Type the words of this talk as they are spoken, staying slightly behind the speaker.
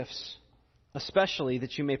gifts, especially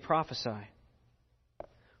that you may prophesy.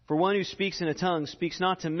 For one who speaks in a tongue speaks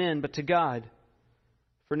not to men, but to God.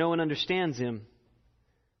 For no one understands him,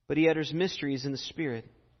 but he utters mysteries in the Spirit.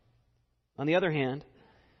 On the other hand,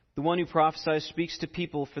 the one who prophesies speaks to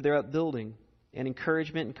people for their upbuilding and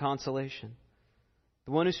encouragement and consolation.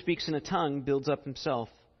 The one who speaks in a tongue builds up himself,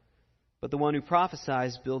 but the one who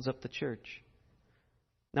prophesies builds up the church.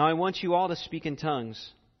 Now I want you all to speak in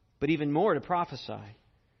tongues, but even more to prophesy.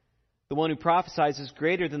 The one who prophesies is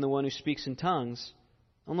greater than the one who speaks in tongues,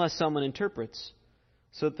 unless someone interprets,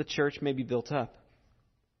 so that the church may be built up.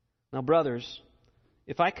 Now, brothers,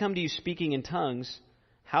 if I come to you speaking in tongues,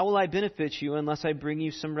 how will I benefit you unless I bring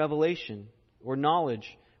you some revelation, or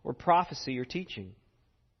knowledge, or prophecy, or teaching?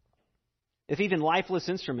 If even lifeless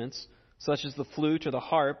instruments, such as the flute or the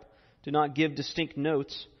harp, do not give distinct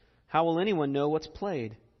notes, how will anyone know what's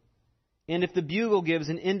played? And if the bugle gives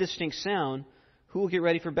an indistinct sound, who will get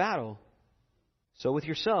ready for battle? So with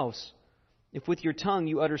yourselves, if with your tongue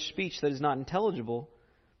you utter speech that is not intelligible,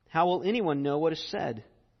 how will anyone know what is said?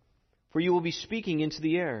 For you will be speaking into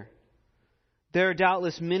the air. There are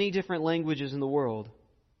doubtless many different languages in the world,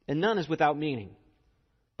 and none is without meaning.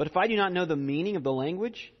 But if I do not know the meaning of the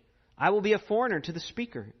language, I will be a foreigner to the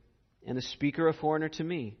speaker, and the speaker a foreigner to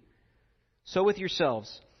me. So with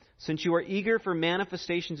yourselves, since you are eager for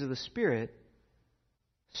manifestations of the Spirit,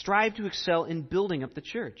 strive to excel in building up the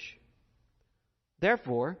church.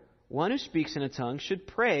 Therefore, one who speaks in a tongue should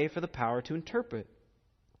pray for the power to interpret.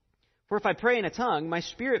 For if I pray in a tongue, my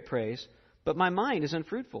spirit prays, but my mind is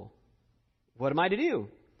unfruitful. What am I to do?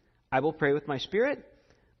 I will pray with my spirit,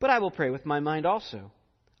 but I will pray with my mind also.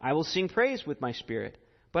 I will sing praise with my spirit,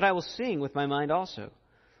 but I will sing with my mind also.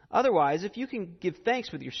 Otherwise, if you can give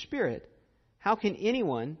thanks with your spirit, how can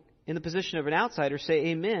anyone in the position of an outsider say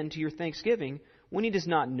amen to your thanksgiving when he does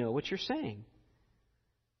not know what you're saying?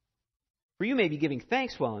 For you may be giving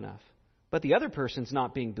thanks well enough, but the other person's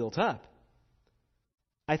not being built up.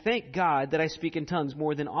 I thank God that I speak in tongues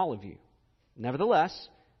more than all of you. Nevertheless,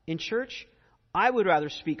 in church, I would rather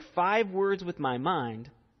speak 5 words with my mind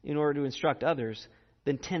in order to instruct others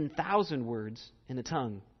than 10,000 words in a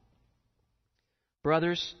tongue.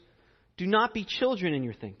 Brothers, do not be children in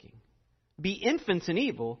your thinking. Be infants in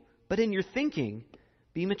evil, but in your thinking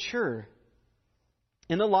be mature.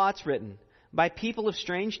 In the law it's written, by people of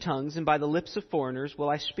strange tongues and by the lips of foreigners will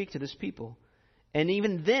I speak to this people. And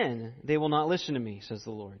even then they will not listen to me, says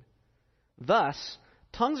the Lord. Thus,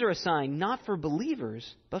 tongues are a sign not for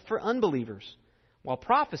believers, but for unbelievers, while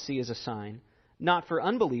prophecy is a sign not for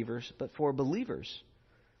unbelievers, but for believers.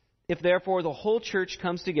 If therefore the whole church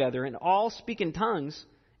comes together and all speak in tongues,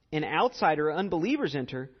 and outsider or unbelievers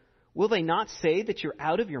enter, will they not say that you're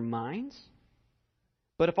out of your minds?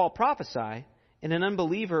 But if all prophesy, and an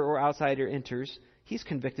unbeliever or outsider enters, he's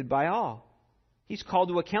convicted by all. He's called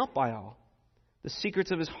to account by all. The secrets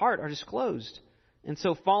of his heart are disclosed. And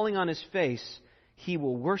so falling on his face, he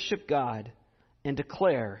will worship God and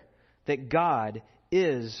declare that God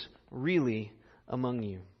is really among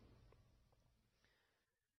you.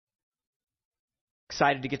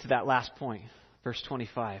 Excited to get to that last point, verse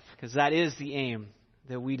 25, because that is the aim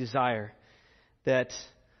that we desire, that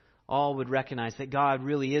all would recognize that God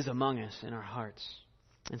really is among us in our hearts.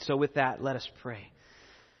 And so with that, let us pray.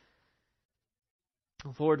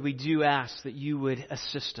 Lord, we do ask that you would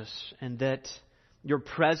assist us and that your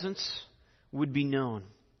presence would be known.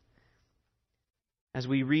 As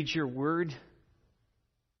we read your word,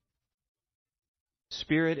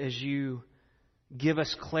 Spirit, as you give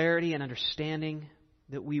us clarity and understanding,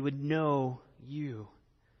 that we would know you.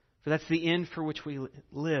 For that's the end for which we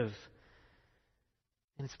live.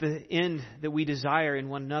 And it's the end that we desire in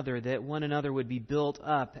one another, that one another would be built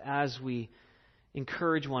up as we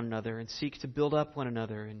encourage one another and seek to build up one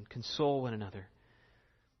another and console one another.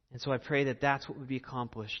 And so I pray that that's what would be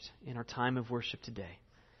accomplished in our time of worship today.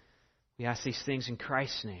 We ask these things in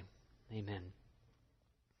Christ's name. Amen.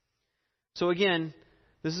 So again,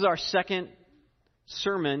 this is our second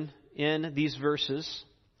sermon in these verses.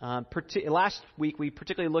 Last week we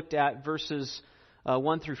particularly looked at verses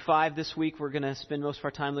 1 through 5. This week we're going to spend most of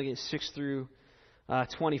our time looking at 6 through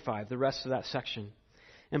 25, the rest of that section.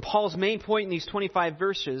 And Paul's main point in these 25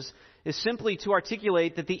 verses is simply to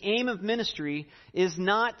articulate that the aim of ministry is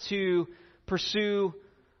not to pursue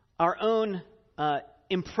our own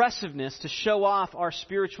impressiveness, to show off our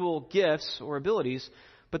spiritual gifts or abilities,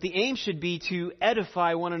 but the aim should be to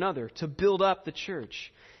edify one another, to build up the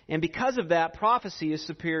church. And because of that, prophecy is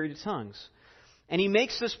superior to tongues. And he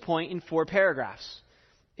makes this point in 4 paragraphs.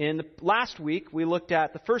 In the last week, we looked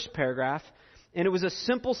at the first paragraph, and it was a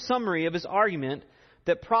simple summary of his argument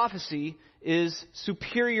that prophecy is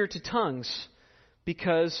superior to tongues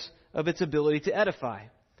because of its ability to edify.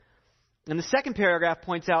 And the second paragraph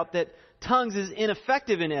points out that tongues is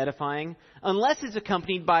ineffective in edifying unless it's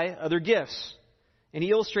accompanied by other gifts. And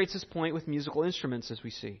he illustrates this point with musical instruments, as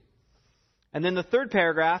we see. And then the third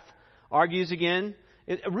paragraph argues again,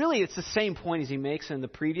 it's the same point as he makes in the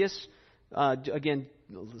previous, again,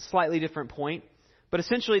 slightly different point. But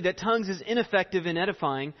essentially that tongues is ineffective in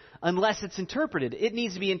edifying unless it's interpreted. It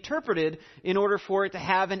needs to be interpreted in order for it to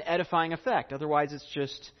have an edifying effect. Otherwise it's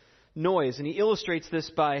just noise. And he illustrates this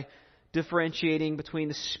by differentiating between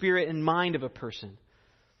the spirit and mind of a person.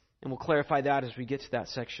 And we'll clarify that as we get to that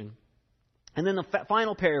section. And then the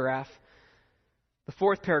final paragraph, the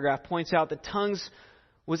fourth paragraph, points out that tongues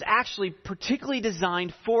was actually particularly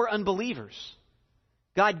designed for unbelievers.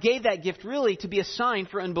 God gave that gift really to be a sign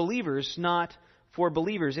for unbelievers, not for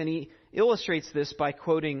believers. And he illustrates this by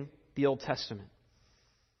quoting the Old Testament.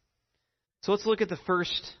 So let's look at the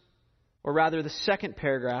second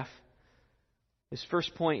paragraph, this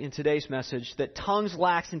first point in today's message, that tongues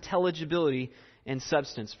lacks intelligibility and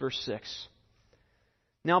substance. Verse 6.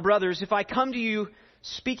 Now, brothers, if I come to you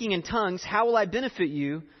speaking in tongues, how will I benefit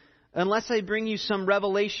you unless I bring you some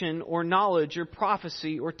revelation or knowledge or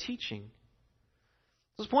prophecy or teaching?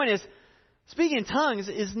 So his point is, speaking in tongues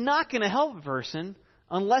is not going to help a person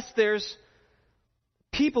unless there's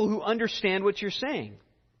people who understand what you're saying.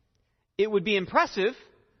 It would be impressive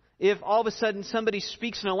if all of a sudden somebody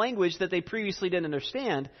speaks in a language that they previously didn't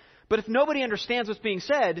understand. But if nobody understands what's being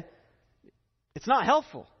said, it's not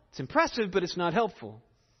helpful. It's impressive, but it's not helpful.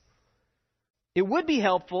 It would be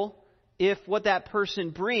helpful if what that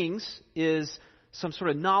person brings is some sort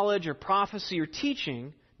of knowledge or prophecy or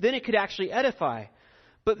teaching. Then it could actually edify.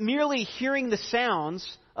 But merely hearing the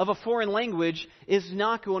sounds of a foreign language is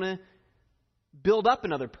not going to build up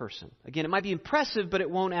another person. Again, it might be impressive, but it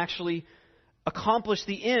won't actually accomplish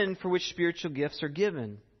the end for which spiritual gifts are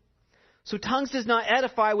given. So tongues does not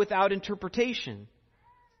edify without interpretation.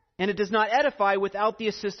 And it does not edify without the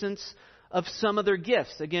assistance of some other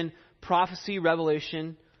gifts. Again, prophecy,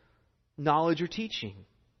 revelation, knowledge, or teaching.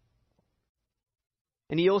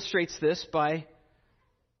 And he illustrates this by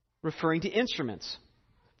referring to instruments.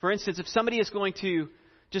 For instance, if somebody is going to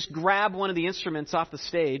just grab one of the instruments off the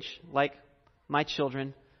stage, like my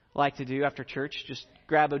children like to do after church, just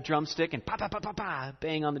grab a drumstick and pa pa pa pa pa,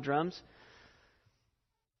 bang on the drums.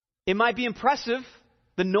 It might be impressive,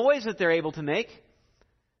 the noise that they're able to make,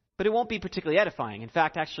 but it won't be particularly edifying. In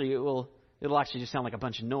fact, actually, it'll actually just sound like a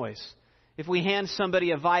bunch of noise. If we hand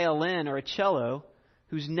somebody a violin or a cello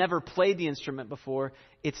who's never played the instrument before,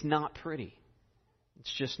 it's not pretty.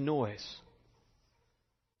 It's just noise.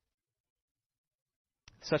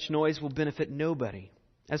 Such noise will benefit nobody.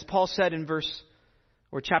 As Paul said in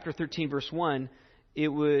chapter 13, verse 1,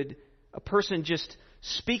 a person just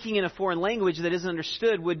speaking in a foreign language that isn't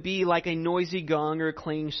understood would be like a noisy gong or a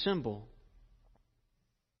clanging cymbal.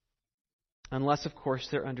 Unless, of course,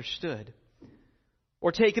 they're understood.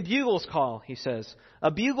 Or take a bugle's call, he says.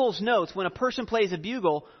 A bugle's notes, when a person plays a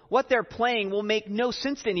bugle, what they're playing will make no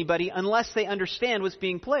sense to anybody unless they understand what's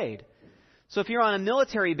being played. So if you're on a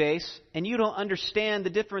military base and you don't understand the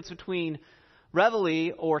difference between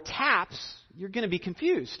reveille or taps, you're going to be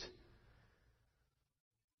confused.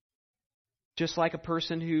 Just like a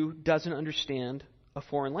person who doesn't understand a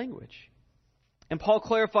foreign language. And Paul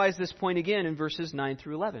clarifies this point again in verses 9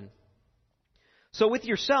 through 11. So with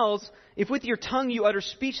yourselves, if with your tongue you utter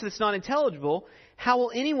speech that's not intelligible, how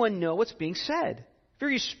will anyone know what's being said? For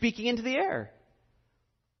you're speaking into the air.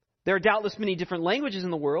 There are doubtless many different languages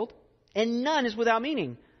in the world, and none is without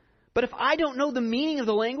meaning. But if I don't know the meaning of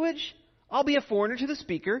the language, I'll be a foreigner to the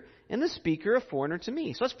speaker, and the speaker a foreigner to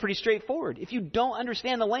me. So that's pretty straightforward. If you don't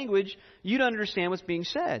understand the language, you don't understand what's being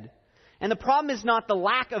said. And the problem is not the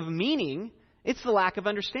lack of meaning, it's the lack of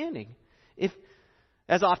understanding. If,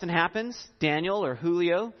 as often happens, Daniel or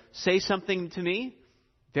Julio say something to me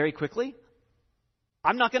very quickly,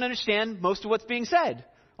 I'm not going to understand most of what's being said.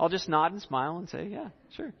 I'll just nod and smile and say, yeah,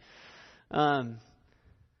 sure.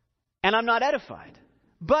 And I'm not edified.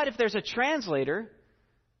 But if there's a translator,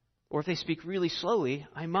 or if they speak really slowly,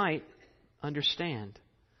 I might understand.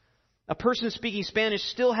 A person speaking Spanish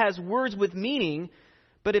still has words with meaning,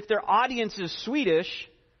 but if their audience is Swedish,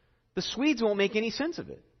 the Swedes won't make any sense of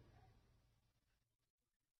it.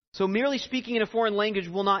 So merely speaking in a foreign language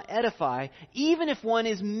will not edify, even if one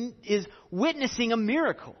is witnessing a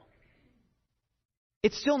miracle.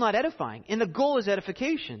 It's still not edifying. And the goal is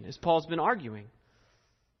edification, as Paul's been arguing.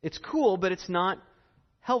 It's cool, but it's not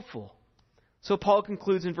helpful. So Paul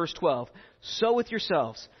concludes in verse 12, so with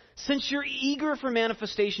yourselves, Since you're eager for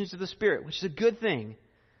manifestations of the Spirit, which is a good thing,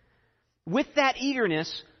 with that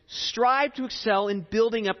eagerness, strive to excel in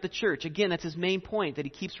building up the church. Again, that's his main point that he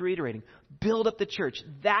keeps reiterating. Build up the church.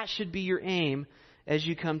 That should be your aim as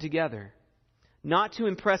you come together. Not to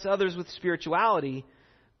impress others with spirituality,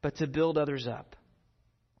 but to build others up.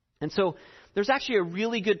 And so there's actually a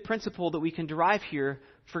really good principle that we can derive here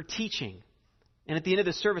for teaching. And at the end of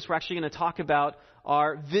this service, we're actually going to talk about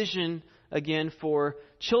our vision again for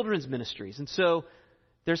children's ministries. And so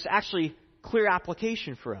there's actually clear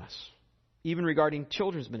application for us, even regarding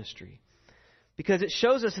children's ministry. Because it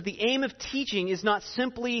shows us that the aim of teaching is not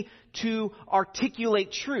simply to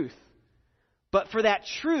articulate truth, but for that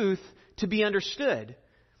truth to be understood.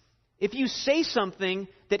 If you say something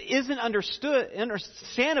that isn't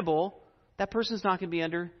understandable, that person's not going to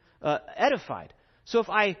be edified. So if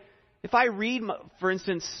I read, for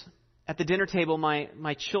instance, at the dinner table,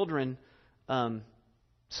 my children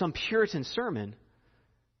some Puritan sermon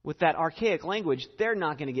with that archaic language, they're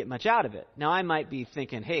not going to get much out of it. Now, I might be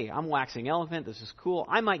thinking, hey, I'm waxing eloquent, this is cool.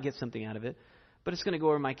 I might get something out of it, but it's going to go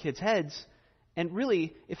over my kids' heads. And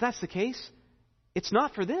really, if that's the case, it's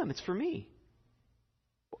not for them, it's for me.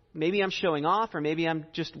 Maybe I'm showing off, or maybe I'm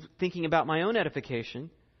just thinking about my own edification,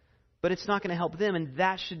 but it's not going to help them, and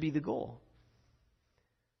that should be the goal.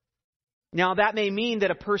 Now, that may mean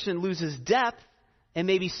that a person loses depth and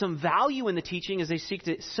maybe some value in the teaching as they seek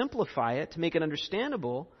to simplify it, to make it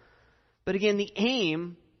understandable. But again, the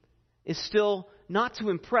aim is still not to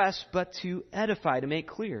impress, but to edify, to make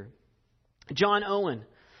clear. John Owen,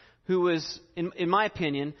 who was, in my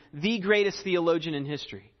opinion, the greatest theologian in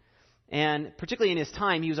history. And particularly in his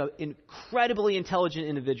time, he was an incredibly intelligent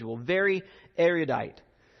individual, very erudite,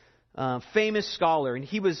 famous scholar. And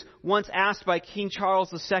he was once asked by King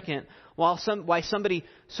Charles II why somebody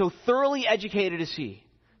so thoroughly educated as he,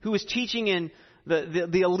 who was teaching in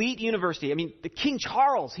the elite university. I mean, the King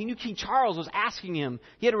Charles, he knew King Charles was asking him.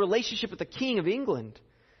 He had a relationship with the King of England.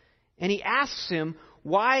 And he asks him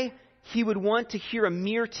why he would want to hear a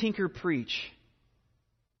mere tinker preach.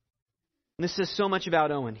 And this says so much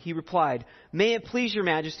about Owen. He replied, "May it please your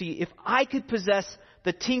majesty, if I could possess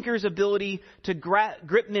the tinker's ability to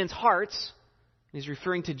grip men's hearts," he's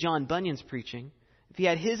referring to John Bunyan's preaching, if he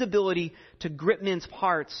had his ability to grip men's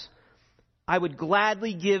hearts, I would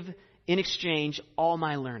gladly give in exchange all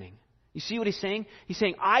my learning. You see what he's saying? He's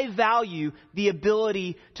saying, I value the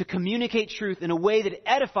ability to communicate truth in a way that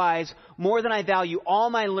edifies more than I value all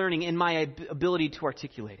my learning and my ability to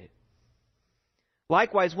articulate it.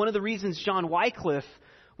 Likewise, one of the reasons John Wycliffe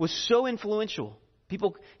was so influential,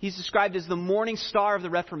 he's described as the morning star of the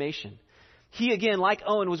Reformation. He, again, like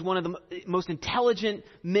Owen, was one of the most intelligent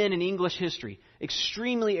men in English history,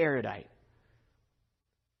 extremely erudite.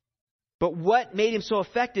 But what made him so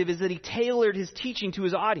effective is that he tailored his teaching to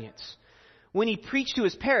his audience. When he preached to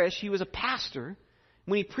his parish, he was a pastor.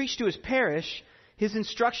 When he preached to his parish, his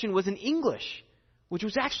instruction was in English, which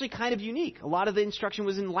was actually kind of unique. A lot of the instruction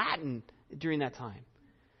was in Latin during that time.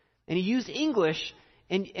 And he used English,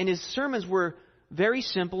 and his sermons were very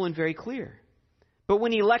simple and very clear. But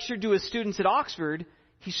when he lectured to his students at Oxford,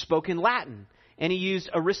 he spoke in Latin, and he used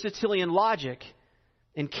Aristotelian logic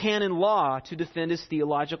and canon law to defend his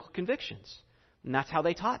theological convictions. And that's how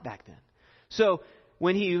they taught back then. So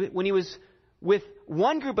when he was with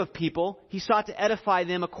one group of people, he sought to edify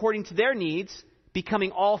them according to their needs,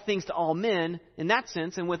 becoming all things to all men in that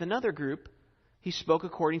sense. And with another group, he spoke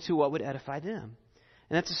according to what would edify them.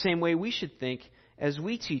 And that's the same way we should think as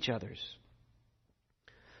we teach others.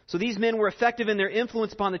 So these men were effective in their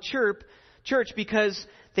influence upon the church because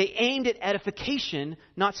they aimed at edification,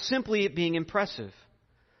 not simply at being impressive.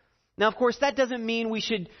 Now, of course, that doesn't mean we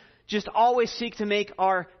should just always seek to make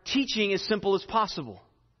our teaching as simple as possible.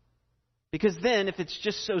 Because then, if it's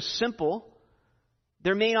just so simple,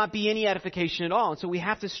 there may not be any edification at all. And so we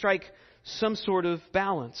have to strike some sort of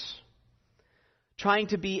balance. Trying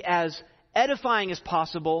to be as edifying as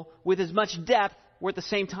possible with as much depth, where at the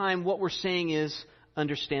same time what we're saying is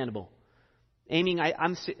understandable.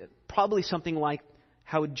 I'm probably something like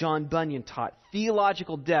how John Bunyan taught,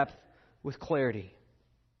 theological depth with clarity.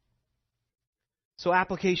 So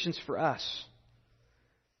applications for us.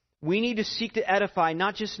 We need to seek to edify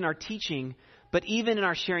not just in our teaching, but even in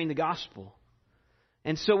our sharing the gospel.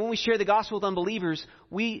 And so when we share the gospel with unbelievers,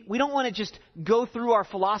 we don't want to just go through our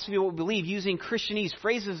philosophy of what we believe using Christianese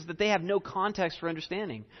phrases that they have no context for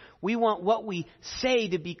understanding. We want what we say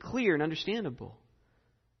to be clear and understandable.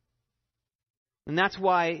 And that's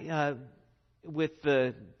why with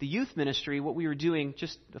the youth ministry, what we were doing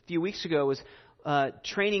just a few weeks ago was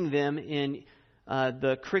training them in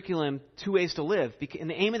the curriculum, 2 Ways to Live. And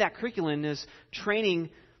the aim of that curriculum is training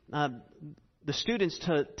the students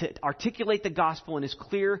to articulate the gospel in as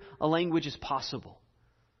clear a language as possible.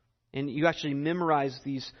 And you actually memorize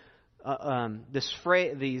this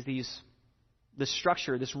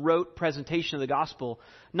structure, this rote presentation of the gospel,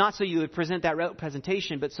 not so you would present that rote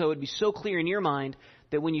presentation, but so it would be so clear in your mind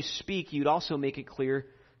that when you speak, you'd also make it clear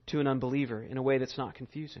to an unbeliever in a way that's not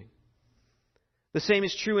confusing. The same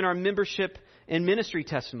is true in our membership and ministry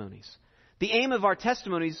testimonies. The aim of our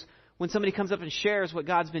testimonies, when somebody comes up and shares what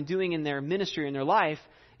God's been doing in their ministry, in their life,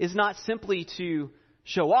 is not simply to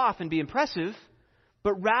show off and be impressive,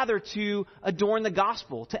 but rather to adorn the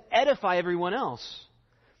gospel, to edify everyone else.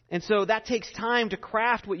 And so that takes time to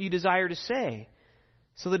craft what you desire to say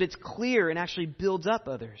so that it's clear and actually builds up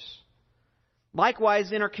others.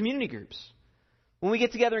 Likewise, in our community groups. When we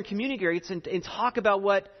get together in community groups and talk about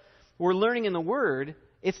what we're learning in the Word,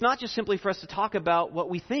 it's not just simply for us to talk about what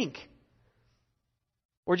we think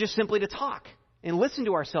or just simply to talk and listen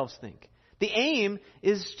to ourselves think. The aim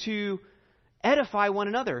is to edify one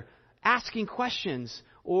another, asking questions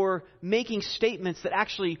or making statements that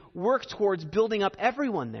actually work towards building up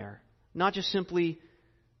everyone there, not just simply,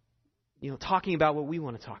 talking about what we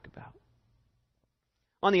want to talk about.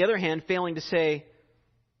 On the other hand, failing to say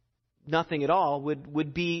nothing at all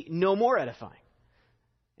would be no more edifying.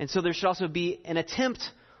 And so there should also be an attempt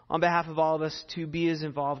on behalf of all of us to be as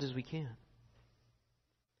involved as we can.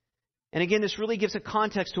 And again, this really gives a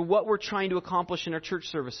context to what we're trying to accomplish in our church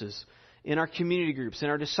services, in our community groups, in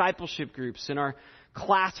our discipleship groups, in our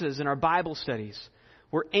classes, in our Bible studies.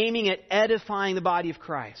 We're aiming at edifying the body of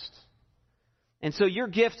Christ. And so your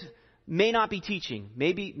gift may not be teaching.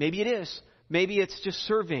 Maybe it is. Maybe it's just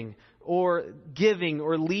serving or giving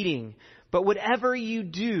or leading. But whatever you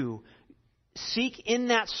do, seek in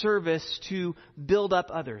that service to build up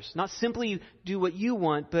others. Not simply do what you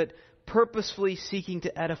want, but purposefully seeking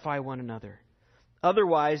to edify one another.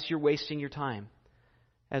 Otherwise, you're wasting your time.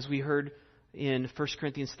 As we heard in 1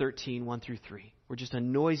 Corinthians 13, 1 through 3. We're just a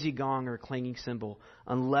noisy gong or a clanging cymbal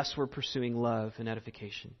unless we're pursuing love and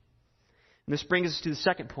edification. And this brings us to the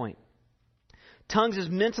second point. Tongues is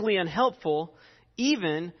mentally unhelpful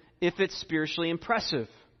even if it's spiritually impressive.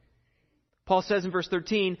 Paul says in verse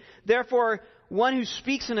 13, therefore, one who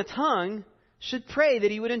speaks in a tongue should pray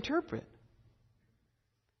that he would interpret.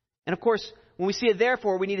 And of course, when we see it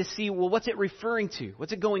therefore, we need to see, well, what's it referring to?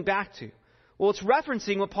 What's it going back to? Well, it's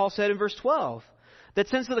referencing what Paul said in verse 12. That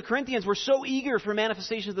since the Corinthians were so eager for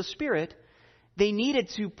manifestations of the Spirit, they needed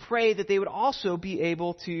to pray that they would also be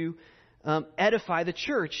able to edify the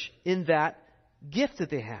church in that gift that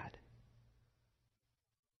they had.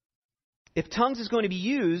 If tongues is going to be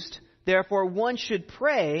used, therefore one should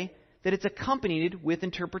pray that it's accompanied with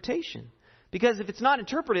interpretation. Because if it's not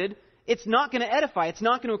interpreted, it's not going to edify. It's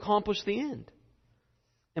not going to accomplish the end.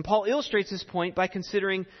 And Paul illustrates this point by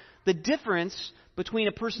considering the difference between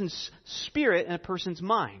a person's spirit and a person's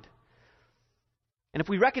mind. And if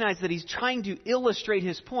we recognize that he's trying to illustrate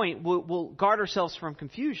his point, we'll guard ourselves from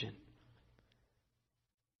confusion.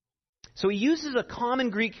 So he uses a common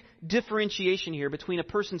Greek differentiation here between a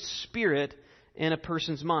person's spirit and a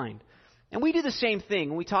person's mind. And we do the same thing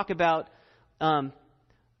when we talk about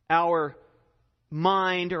our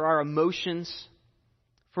mind or our emotions.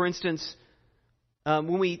 For instance,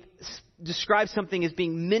 when we describe something as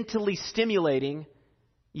being mentally stimulating,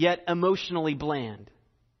 yet emotionally bland.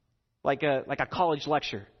 Like a college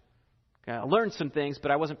lecture. Okay, I learned some things,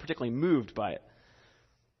 but I wasn't particularly moved by it.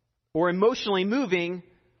 Or emotionally moving,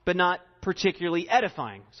 but not particularly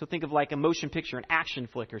edifying. So think of like a motion picture, an action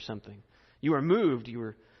flick or something. You were moved, you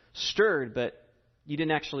were stirred, but you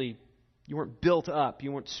weren't built up.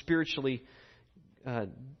 You weren't spiritually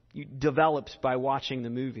developed by watching the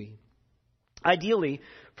movie. Ideally,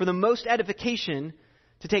 for the most edification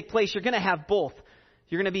to take place, you're going to have both.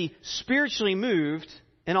 You're going to be spiritually moved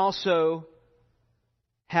and also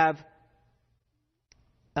have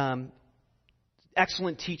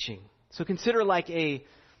excellent teaching. So consider like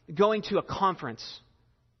going to a conference,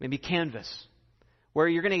 maybe Canvas, where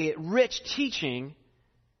you're going to get rich teaching,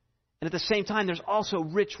 and at the same time there's also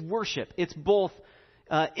rich worship. It's both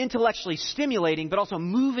intellectually stimulating, but also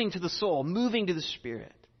moving to the soul, moving to the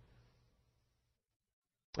spirit.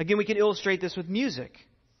 Again, we can illustrate this with music.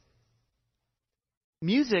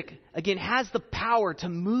 Music, again, has the power to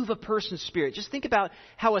move a person's spirit. Just think about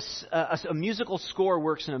how a musical score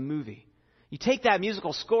works in a movie. You take that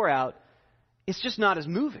musical score out, it's just not as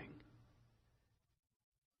moving.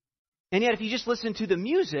 And yet, if you just listen to the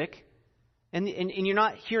music, and you're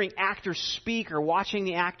not hearing actors speak or watching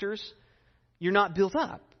the actors, you're not built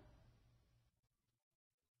up.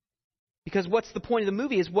 Because what's the point of the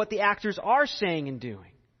movie is what the actors are saying and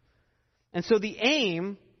doing. And so the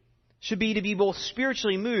aim should be to be both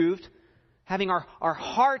spiritually moved, having our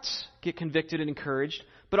hearts get convicted and encouraged,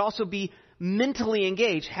 but also be mentally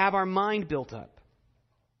engaged, have our mind built up.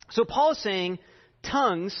 So Paul is saying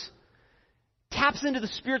tongues taps into the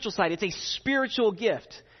spiritual side. It's a spiritual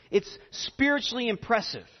gift. It's spiritually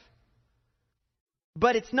impressive.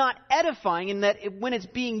 But it's not edifying in that when it's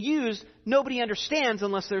being used, nobody understands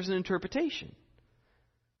unless there's an interpretation.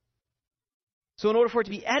 So in order for it to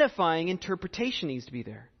be edifying, interpretation needs to be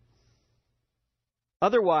there.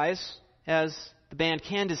 Otherwise, as the band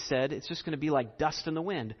Candace said, it's just going to be like dust in the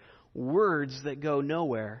wind. Words that go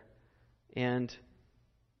nowhere and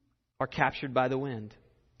are captured by the wind.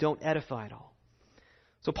 Don't edify at all.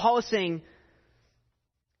 So Paul is saying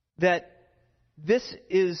that this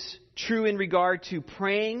is true in regard to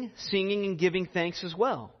praying, singing, and giving thanks as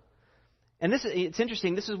well. And it's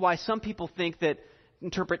interesting. This is why some people think that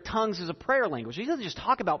interpret tongues as a prayer language. He doesn't just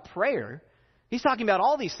talk about prayer. He's talking about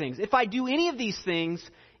all these things. If I do any of these things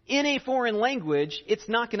in a foreign language, it's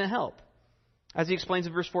not going to help. As he explains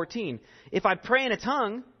in verse 14. If I pray in a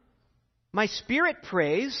tongue, my spirit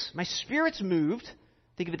prays, my spirit's moved,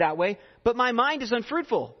 think of it that way, but my mind is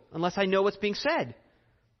unfruitful unless I know what's being said.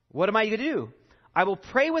 What am I going to do? I will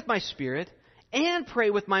pray with my spirit and pray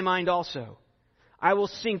with my mind also. I will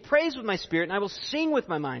sing praise with my spirit and I will sing with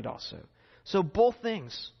my mind also. So both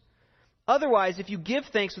things. Otherwise, if you give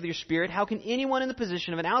thanks with your spirit, how can anyone in the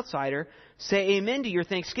position of an outsider say amen to your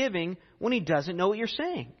thanksgiving when he doesn't know what you're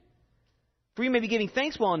saying? For you may be giving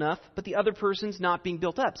thanks well enough, but the other person's not being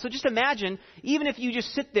built up. So just imagine, even if you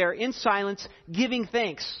just sit there in silence giving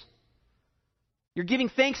thanks. You're giving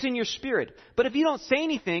thanks in your spirit. But if you don't say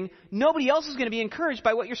anything, nobody else is going to be encouraged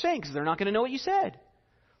by what you're saying because they're not going to know what you said.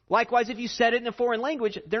 Likewise, if you said it in a foreign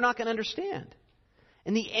language, they're not going to understand.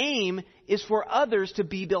 And the aim is for others to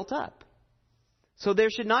be built up. So there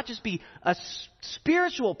should not just be a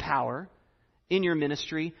spiritual power in your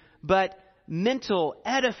ministry, but mental,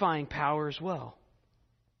 edifying power as well.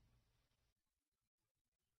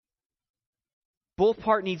 Both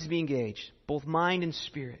part needs to be engaged, both mind and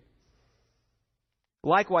spirit.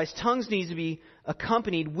 Likewise, tongues need to be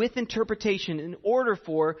accompanied with interpretation in order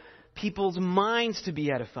for people's minds to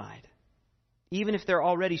be edified, even if they're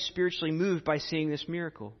already spiritually moved by seeing this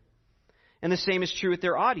miracle. And the same is true with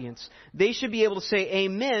their audience. They should be able to say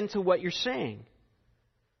amen to what you're saying.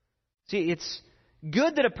 See, it's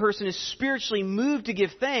good that a person is spiritually moved to give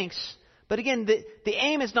thanks, but again, the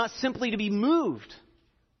aim is not simply to be moved,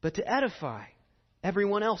 but to edify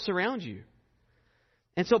everyone else around you.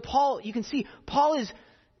 And so Paul, you can see, Paul is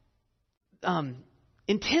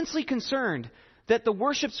intensely concerned that the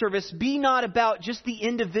worship service be not about just the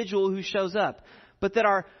individual who shows up, but that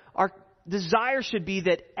our desire should be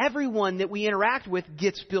that everyone that we interact with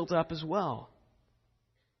gets built up as well.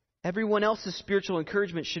 Everyone else's spiritual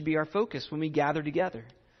encouragement should be our focus when we gather together.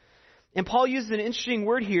 And Paul uses an interesting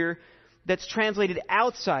word here that's translated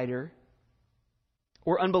outsider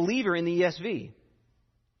or unbeliever in the ESV.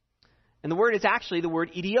 And the word is actually the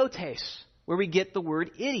word idiotes, where we get the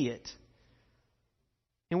word idiot.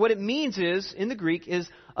 And what it means is, in the Greek, is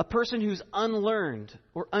a person who's unlearned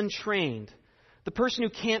or untrained. The person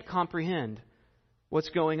who can't comprehend what's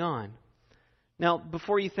going on. Now,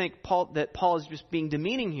 before you think that Paul is just being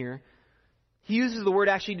demeaning here, he uses the word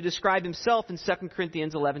actually to describe himself in 2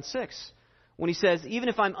 Corinthians 11:6. When he says, even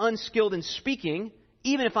if I'm unskilled in speaking,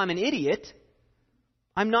 even if I'm an idiot,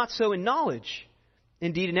 I'm not so in knowledge.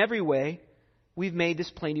 Indeed, in every way, we've made this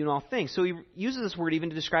plain to you in all things. So he uses this word even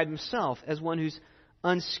to describe himself as one who's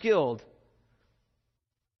unskilled.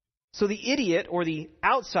 So the idiot or the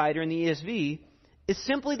outsider in the ESV is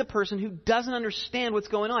simply the person who doesn't understand what's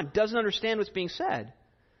going on, doesn't understand what's being said.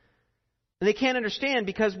 And they can't understand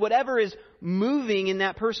because whatever is moving in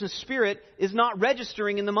that person's spirit is not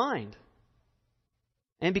registering in the mind.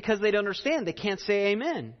 And because they don't understand, they can't say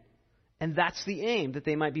amen. And that's the aim, that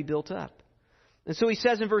they might be built up. And so he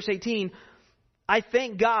says in verse 18, I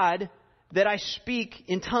thank God that I speak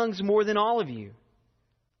in tongues more than all of you.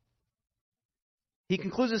 He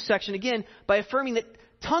concludes this section again by affirming that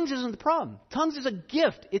tongues isn't the problem. Tongues is a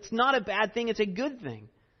gift. It's not a bad thing. It's a good thing.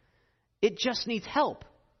 It just needs help.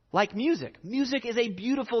 Like music. Music is a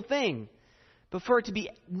beautiful thing. But for it to be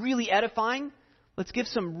really edifying, let's give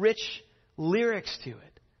some rich lyrics to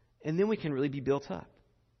it. And then we can really be built up.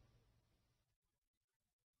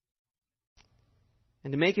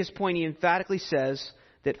 And to make his point, he emphatically says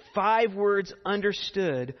that 5 words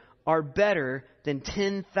understood are better than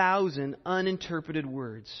 10,000 uninterpreted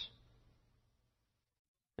words.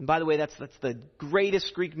 And by the way, that's the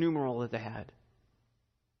greatest Greek numeral that they had.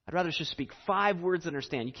 I'd rather just speak 5 words to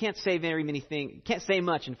understand. You can't say very many things. You can't say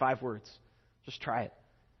much in 5 words. Just try it.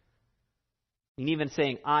 And even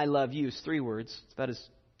saying, I love you is 3 words. It's about as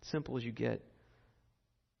simple as you get.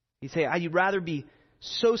 You say, I'd rather be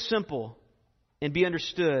so simple and be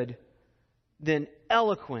understood than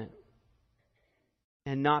eloquent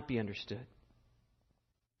and not be understood.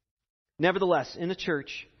 Nevertheless, in the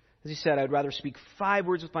church, as he said, I'd rather speak 5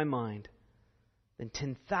 words with my mind than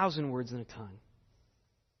 10,000 words in a tongue.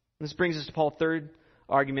 And this brings us to Paul's third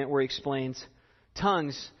argument where he explains,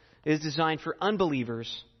 tongues is designed for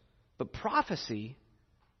unbelievers, but prophecy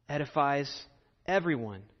edifies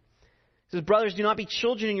everyone. He says, brothers, do not be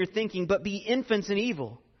children in your thinking, but be infants in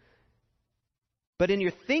evil. But in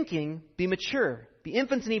your thinking, be mature. Be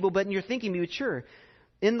infants in evil, but in your thinking, be mature.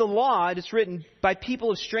 In the law, it is written, by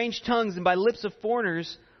people of strange tongues and by lips of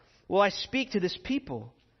foreigners will I speak to this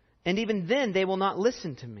people, and even then they will not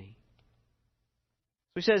listen to me.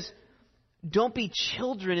 So he says, don't be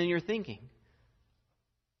children in your thinking.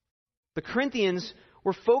 The Corinthians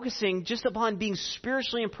were focusing just upon being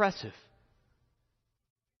spiritually impressive.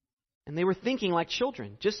 And they were thinking like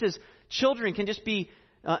children. Just as children can just be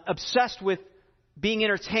obsessed with being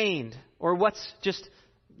entertained or what's just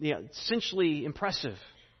essentially impressive.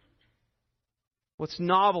 What's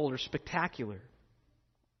novel or spectacular.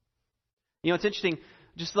 It's interesting,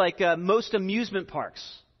 just like most amusement parks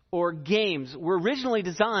or games were originally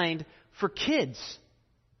designed for kids.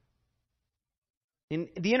 In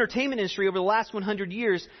the entertainment industry over the last 100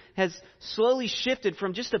 years has slowly shifted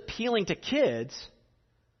from just appealing to kids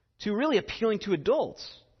to really appealing to adults.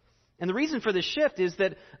 And the reason for this shift is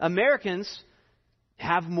that Americans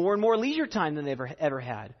have more and more leisure time than they've ever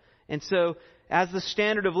had. And so as the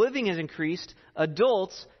standard of living has increased,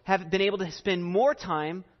 adults have been able to spend more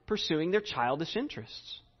time pursuing their childish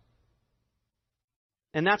interests.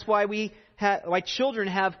 And that's why why children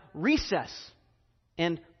have recess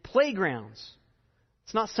and playgrounds.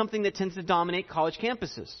 It's not something that tends to dominate college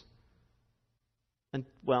campuses. And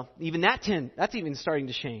even that's even starting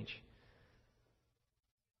to change.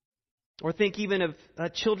 Or think even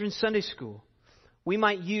of children's Sunday school. We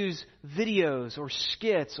might use videos or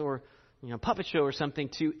skits or puppet show or something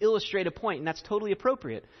to illustrate a point, and that's totally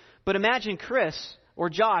appropriate. But imagine Chris or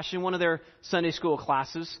Josh in one of their Sunday school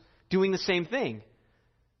classes doing the same thing.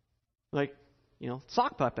 Like,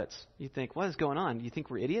 sock puppets. You think, what is going on? Do you think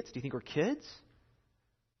we're idiots? Do you think we're kids?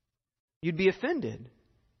 You'd be offended.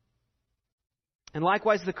 And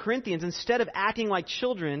likewise, the Corinthians, instead of acting like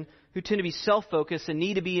children who tend to be self-focused and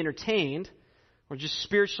need to be entertained or just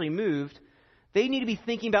spiritually moved, they need to be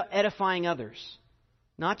thinking about edifying others,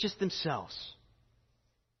 not just themselves.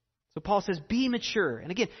 So Paul says, be mature.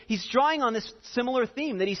 And again, he's drawing on this similar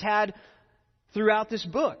theme that he's had throughout this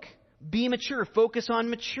book. Be mature. Focus on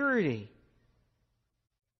maturity.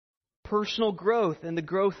 Personal growth and the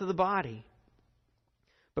growth of the body.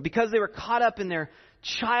 But because they were caught up in their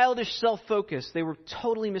childish self-focus, they were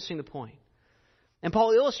totally missing the point. And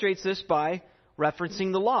Paul illustrates this by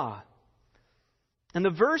referencing the law. And the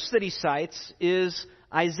verse that he cites is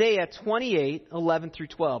Isaiah 28:11 through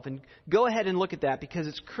 12. And go ahead and look at that because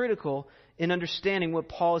it's critical in understanding what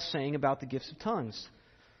Paul is saying about the gifts of tongues.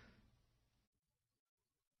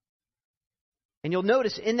 And you'll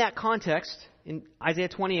notice in that context, in Isaiah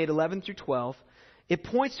 28:11 through 12, it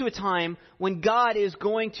points to a time when God is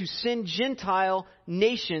going to send Gentile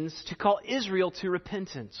nations to call Israel to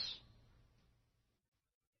repentance.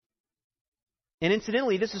 And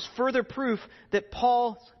incidentally, this is further proof that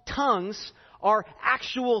Paul's tongues are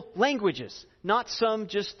actual languages, not some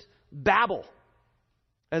just babble,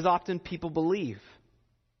 as often people believe.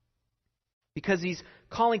 Because he's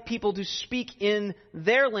calling people to speak in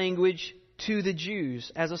their language to the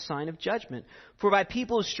Jews as a sign of judgment. For by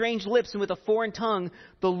people of strange lips and with a foreign tongue,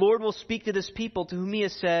 the Lord will speak to this people to whom he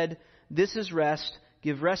has said, this is rest,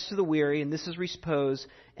 give rest to the weary, and this is repose,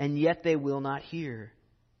 and yet they will not hear.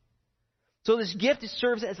 So this gift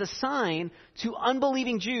serves as a sign to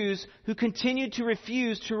unbelieving Jews who continued to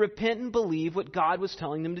refuse to repent and believe what God was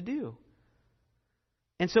telling them to do.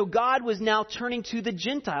 And so God was now turning to the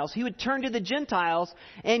Gentiles. He would turn to the Gentiles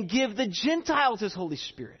and give the Gentiles His Holy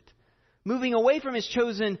Spirit, moving away from His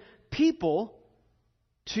chosen people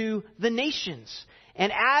to the nations.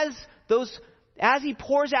 And as He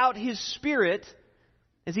pours out His Spirit,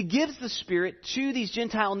 as He gives the Spirit to these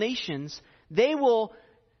Gentile nations, they will,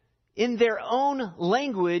 in their own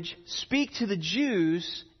language, speak to the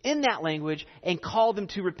Jews in that language and call them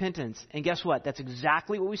to repentance. And guess what? That's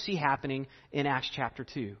exactly what we see happening in Acts chapter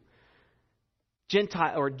 2.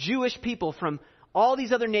 Gentile or Jewish people from all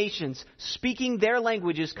these other nations speaking their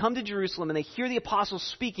languages come to Jerusalem and they hear the apostles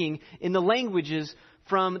speaking in the languages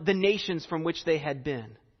from the nations from which they had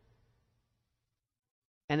been.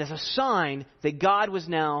 And as a sign that God was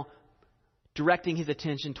now directing his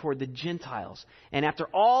attention toward the Gentiles. And after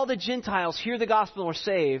all the Gentiles hear the gospel and are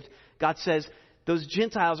saved, God says those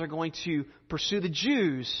Gentiles are going to pursue the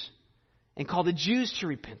Jews and call the Jews to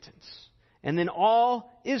repentance. And then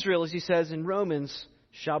all Israel, as he says in Romans,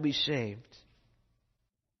 shall be saved.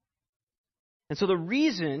 And so the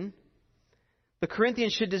reason the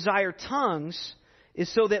Corinthians should desire tongues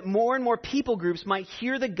is so that more and more people groups might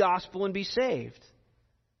hear the gospel and be saved.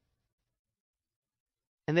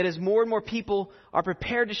 And that as more and more people are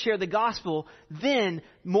prepared to share the gospel, then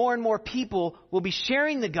more and more people will be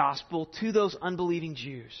sharing the gospel to those unbelieving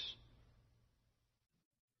Jews.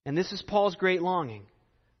 And this is Paul's great longing.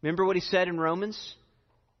 Remember what he said in Romans?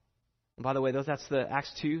 And by the way, that's the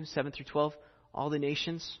Acts 2, 7 through 12. All the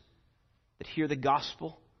nations that hear the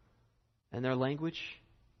gospel and their language.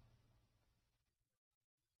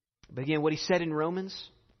 But again, what he said in Romans,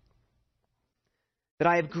 that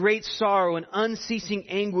I have great sorrow and unceasing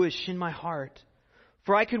anguish in my heart.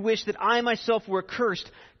 For I could wish that I myself were accursed,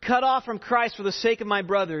 cut off from Christ for the sake of my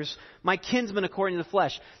brothers, my kinsmen according to the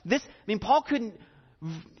flesh. Paul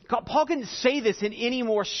couldn't say this in any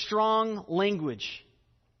more strong language.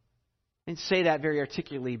 I didn't say that very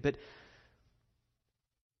articulately, but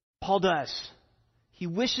Paul does. He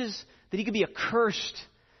wishes that he could be accursed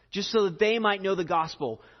just so that they might know the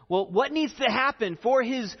gospel. Well, what needs to happen for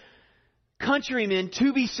his countrymen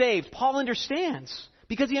to be saved? Paul understands,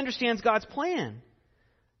 because he understands God's plan.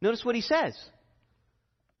 Notice what he says.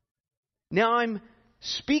 Now I'm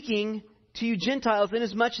speaking to you Gentiles,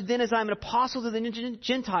 inasmuch then as I'm an apostle to the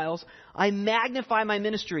Gentiles, I magnify my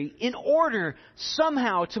ministry in order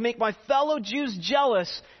somehow to make my fellow Jews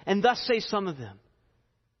jealous, and thus say some of them.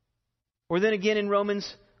 Or then again in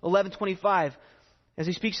Romans 11:25, as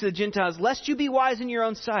he speaks to the Gentiles, lest you be wise in your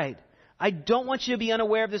own sight. I don't want you to be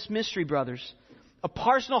unaware of this mystery, brothers. A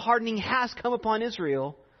partial hardening has come upon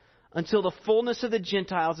Israel until the fullness of the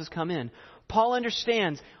Gentiles has come in. Paul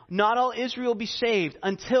understands not all Israel will be saved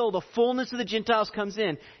until the fullness of the Gentiles comes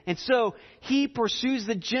in. And so he pursues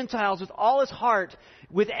the Gentiles with all his heart,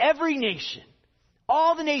 with every nation,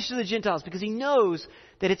 all the nations of the Gentiles, because he knows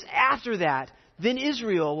that it's after that, then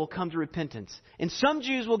Israel will come to repentance. And some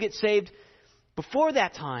Jews will get saved before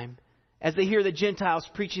that time, as they hear the Gentiles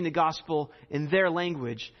preaching the gospel in their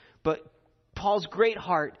language. But Paul's great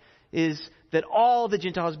heart is that all the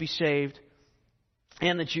Gentiles be saved,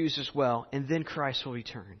 and the Jews as well, and then Christ will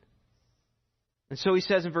return. And so he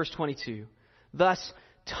says in verse 22, thus,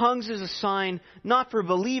 tongues is a sign not for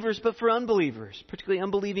believers, but for unbelievers, particularly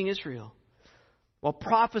unbelieving Israel. While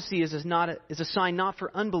prophecy is a sign not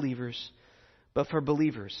for unbelievers, but for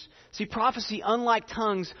believers. See, prophecy, unlike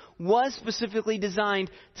tongues, was specifically designed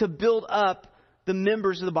to build up the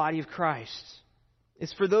members of the body of Christ.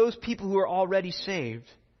 It's for those people who are already saved.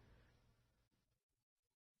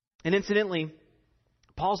 And incidentally,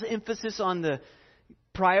 Paul's emphasis on the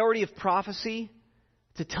priority of prophecy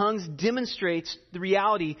to tongues demonstrates the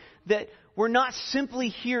reality that we're not simply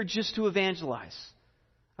here just to evangelize.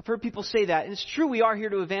 I've heard people say that, and it's true, we are here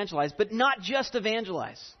to evangelize, but not just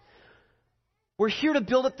evangelize. We're here to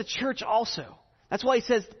build up the church also. That's why he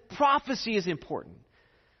says prophecy is important.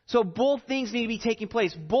 So both things need to be taking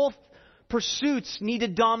place. Both pursuits need to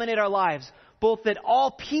dominate our lives. Both that all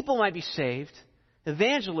people might be saved,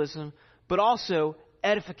 evangelism, but also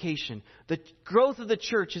edification. The growth of the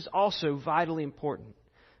church is also vitally important.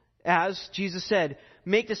 As Jesus said,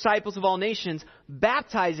 make disciples of all nations,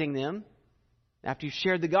 baptizing them after you've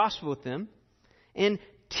shared the gospel with them, and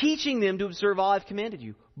teaching them to observe all I've commanded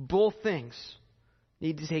you. Both things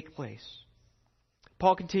need to take place.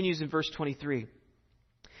 Paul continues in verse 23.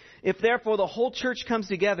 If therefore the whole church comes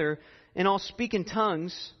together and all speak in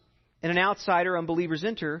tongues, and an outsider, unbelievers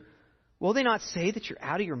enter, will they not say that you're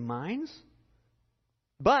out of your minds?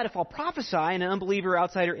 But if I'll prophesy and an unbeliever or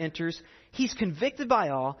outsider enters, he's convicted by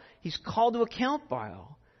all, he's called to account by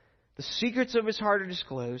all. The secrets of his heart are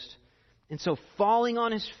disclosed, and so falling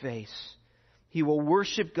on his face, he will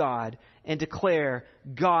worship God and declare,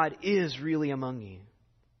 God is really among you.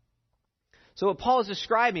 So what Paul is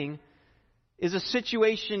describing is a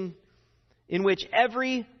situation in which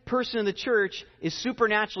every person in the church is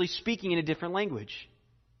supernaturally speaking in a different language,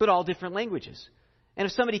 but all different languages. And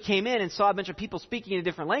if somebody came in and saw a bunch of people speaking in a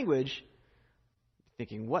different language,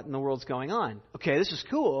 thinking, what in the world's going on? Okay, this is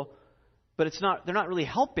cool, but they're not really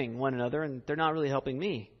helping one another, and they're not really helping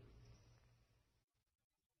me.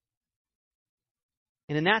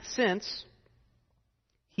 And in that sense,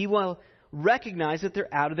 he will recognize that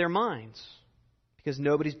they're out of their minds because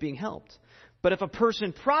nobody's being helped. But if a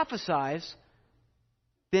person prophesies,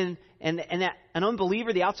 then and that an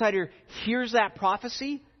unbeliever, the outsider, hears that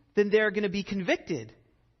prophecy, then they're going to be convicted.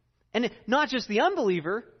 And not just the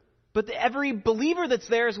unbeliever, but every believer that's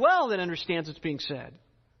there as well that understands what's being said.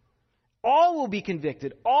 All will be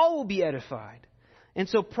convicted. All will be edified. And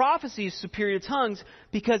so prophecy is superior to tongues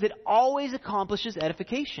because it always accomplishes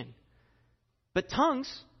edification. But tongues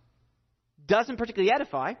doesn't particularly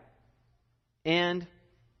edify, and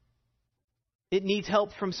it needs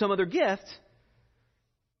help from some other gift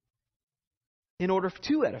in order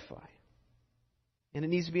to edify. And it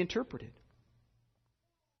needs to be interpreted.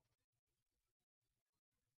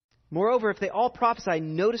 Moreover, if they all prophesy,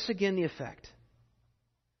 notice again the effect.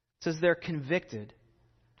 It says they're convicted.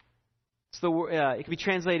 It can be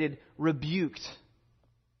translated rebuked.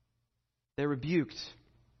 They're rebuked.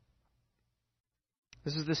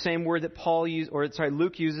 This is the same word that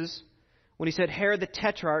Luke uses when he said Herod the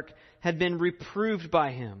Tetrarch had been reproved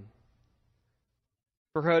by him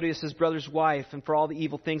for Herodias, his brother's wife, and for all the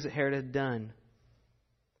evil things that Herod had done.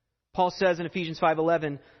 Paul says in Ephesians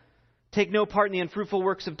 5:11, take no part in the unfruitful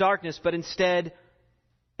works of darkness, but instead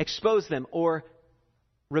expose them or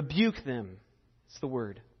rebuke them. It's the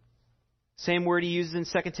word. Same word he uses in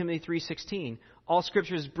 2 Timothy 3:16. All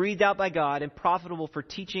Scripture is breathed out by God and profitable for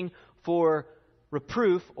teaching, for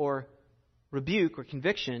reproof or rebuke or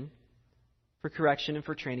conviction, for correction, and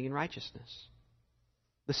for training in righteousness.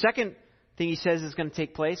 The second thing he says is going to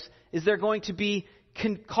take place is they're going to be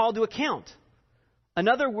called to account.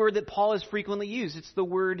 Another word that Paul has frequently used, it's the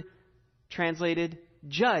word translated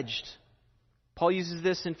judged. Paul uses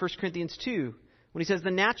this in 1 Corinthians 2 when he says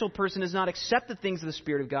the natural person does not accept the things of the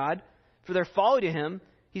Spirit of God, for they're folly to him.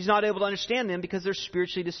 He's not able to understand them because they're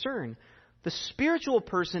spiritually discerned. The spiritual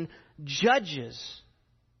person judges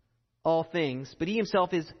all things, but he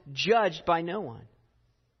himself is judged by no one.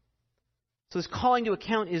 So this calling to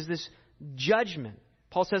account is this judgment.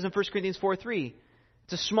 Paul says in 1 Corinthians 4:3,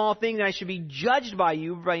 it's a small thing that I should be judged by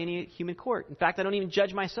you by any human court. In fact, I don't even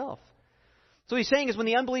judge myself. So what he's saying is when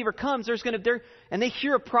the unbeliever comes, and they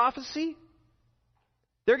hear a prophecy,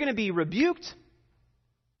 they're going to be rebuked,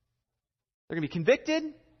 they're going to be convicted,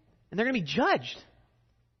 and they're going to be judged.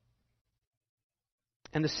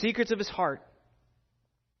 And the secrets of his heart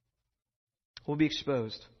will be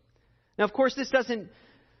exposed. Now, of course, this doesn't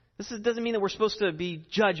mean that we're supposed to be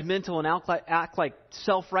judgmental and act like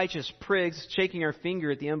self-righteous prigs, shaking our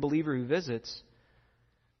finger at the unbeliever who visits.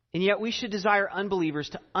 And yet we should desire unbelievers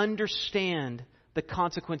to understand the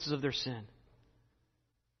consequences of their sin.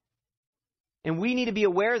 And we need to be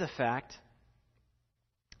aware of the fact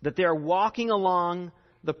that they are walking along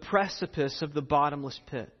the precipice of the bottomless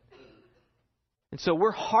pit. And so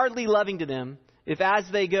we're hardly loving to them if as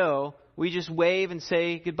they go, we just wave and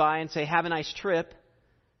say goodbye and say, have a nice trip,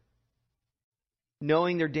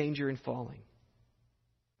 knowing their danger in falling.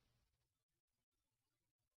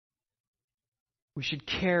 We should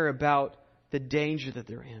care about the danger that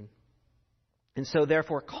they're in. And so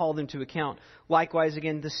therefore call them to account. Likewise,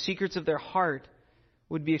 again, the secrets of their heart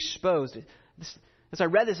would be exposed. As I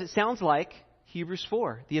read this, it sounds like Hebrews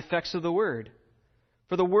 4, the effects of the Word.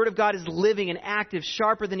 For the Word of God is living and active,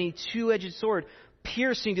 sharper than a two-edged sword,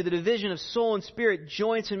 piercing to the division of soul and spirit,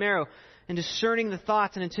 joints and marrow, and discerning the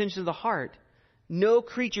thoughts and intentions of the heart. No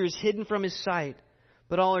creature is hidden from His sight,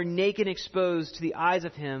 but all are naked and exposed to the eyes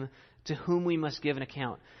of Him to whom we must give an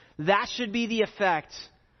account. That should be the effect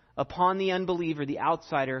upon the unbeliever, the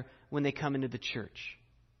outsider, when they come into the church.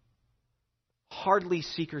 Hardly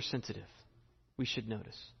seeker sensitive, we should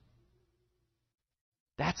notice.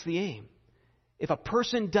 That's the aim. If a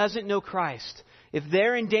person doesn't know Christ, if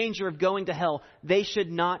they're in danger of going to hell, they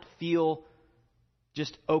should not feel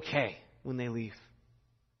just okay when they leave.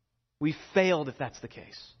 We failed if that's the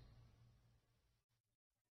case.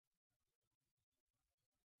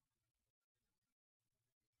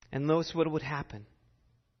 And notice what would happen.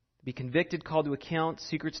 Be convicted, called to account,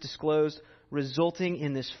 secrets disclosed, resulting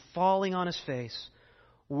in this falling on his face,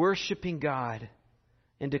 worshiping God,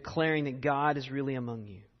 and declaring that God is really among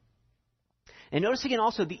you. And notice again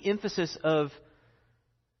also the emphasis of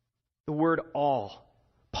the word all.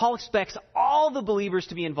 Paul expects all the believers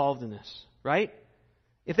to be involved in this, right?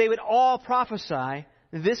 If they would all prophesy,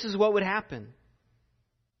 this is what would happen.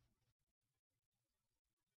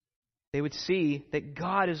 They would see that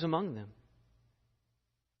God is among them.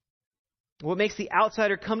 What makes the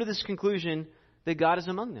outsider come to this conclusion that God is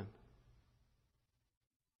among them?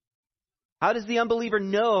 How does the unbeliever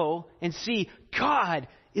know and see God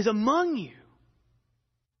is among you?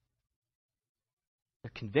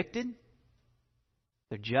 They're convicted,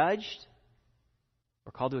 they're judged,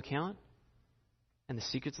 or called to account, and the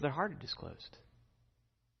secrets of their heart are disclosed.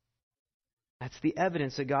 That's the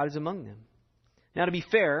evidence that God is among them. Now, to be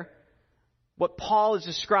fair, What Paul is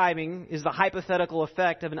describing is the hypothetical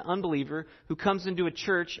effect of an unbeliever who comes into a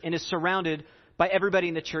church and is surrounded by everybody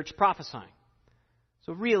in the church prophesying.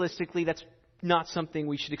 So realistically, that's not something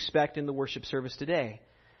we should expect in the worship service today,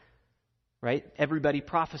 right? Everybody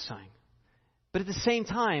prophesying. But at the same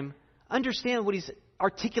time, understand what he's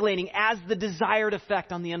articulating as the desired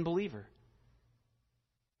effect on the unbeliever.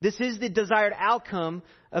 This is the desired outcome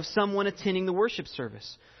of someone attending the worship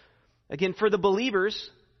service. Again, for the believers,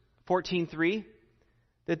 14:3,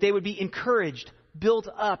 that they would be encouraged, built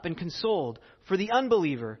up, and consoled. For the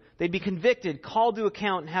unbeliever, they'd be convicted, called to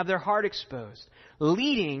account, and have their heart exposed,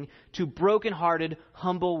 leading to brokenhearted,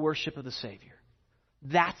 humble worship of the Savior.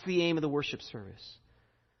 That's the aim of the worship service.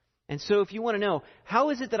 And so if you want to know, how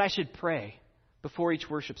is it that I should pray before each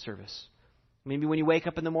worship service? Maybe when you wake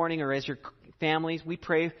up in the morning, or as your families, we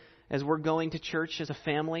pray as we're going to church as a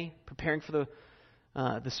family, preparing for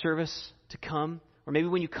the service to come. Or maybe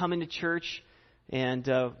when you come into church and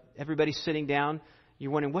everybody's sitting down,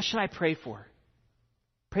 you're wondering, what should I pray for?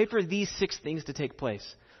 Pray for these 6 things to take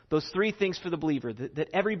place. Those 3 things for the believer, that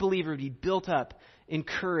every believer would be built up,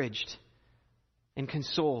 encouraged, and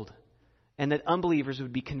consoled. And that unbelievers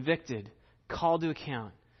would be convicted, called to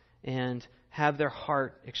account, and have their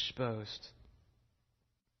heart exposed.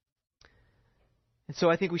 And so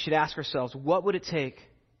I think we should ask ourselves, what would it take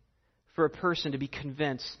for a person to be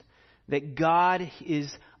convinced that God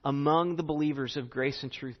is among the believers of Grace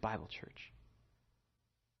and Truth Bible Church?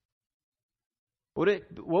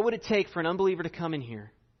 What would it take for an unbeliever to come in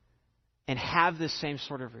here and have this same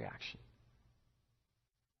sort of reaction?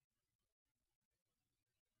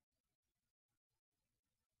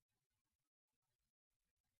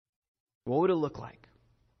 What would it look like?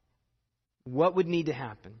 What would need to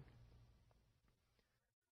happen?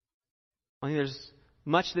 I think there's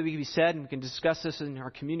much that we can be said, and we can discuss this in our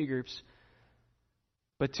community groups.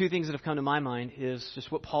 But 2 things that have come to my mind is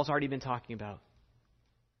just what Paul's already been talking about.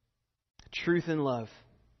 Truth and love.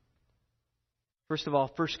 First of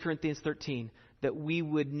all, 1 Corinthians 13, that we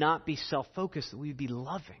would not be self-focused, that we would be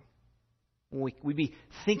loving. We'd be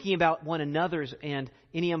thinking about one another's and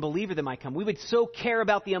any unbeliever that might come. We would so care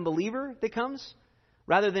about the unbeliever that comes,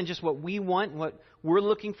 rather than just what we want, what we're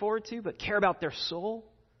looking forward to, but care about their soul,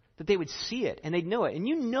 that they would see it and they'd know it. And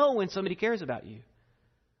you know when somebody cares about you.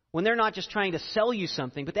 When they're not just trying to sell you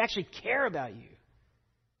something, but they actually care about you.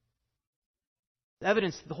 The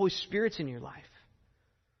evidence that the Holy Spirit's in your life.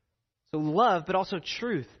 So love, but also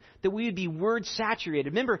truth. That we would be word saturated.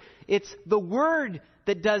 Remember, it's the word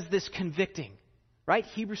that does this convicting. Right?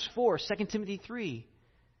 Hebrews 4, 2 Timothy 3.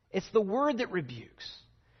 It's the word that rebukes.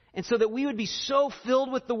 And so that we would be so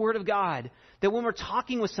filled with the Word of God that when we're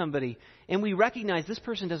talking with somebody and we recognize this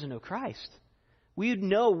person doesn't know Christ, we would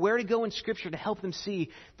know where to go in Scripture to help them see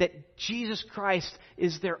that Jesus Christ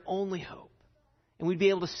is their only hope. And we'd be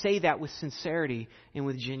able to say that with sincerity and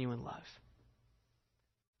with genuine love.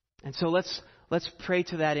 And so let's pray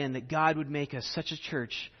to that end, that God would make us such a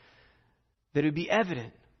church that it would be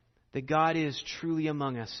evident that God is truly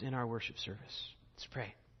among us in our worship service. Let's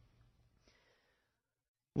pray.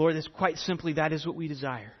 Lord, this quite simply, that is what we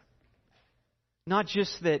desire. Not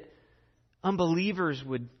just that unbelievers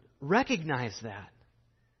would recognize that,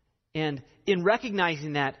 and in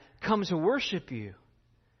recognizing that, come to worship you,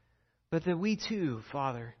 but that we too,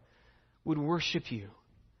 Father, would worship you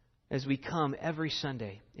as we come every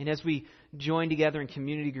Sunday, and as we join together in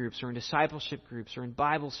community groups or in discipleship groups or in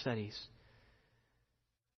Bible studies,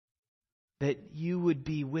 that you would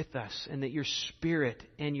be with us and that your Spirit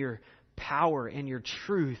and your power and your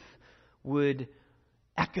truth would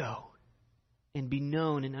echo and be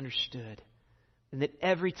known and understood. And that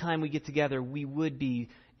every time we get together, we would be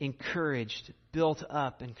encouraged, built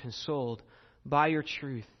up, and consoled by your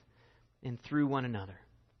truth and through one another.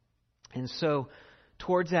 And so,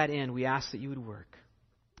 towards that end, we ask that you would work.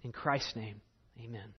 In Christ's name, amen.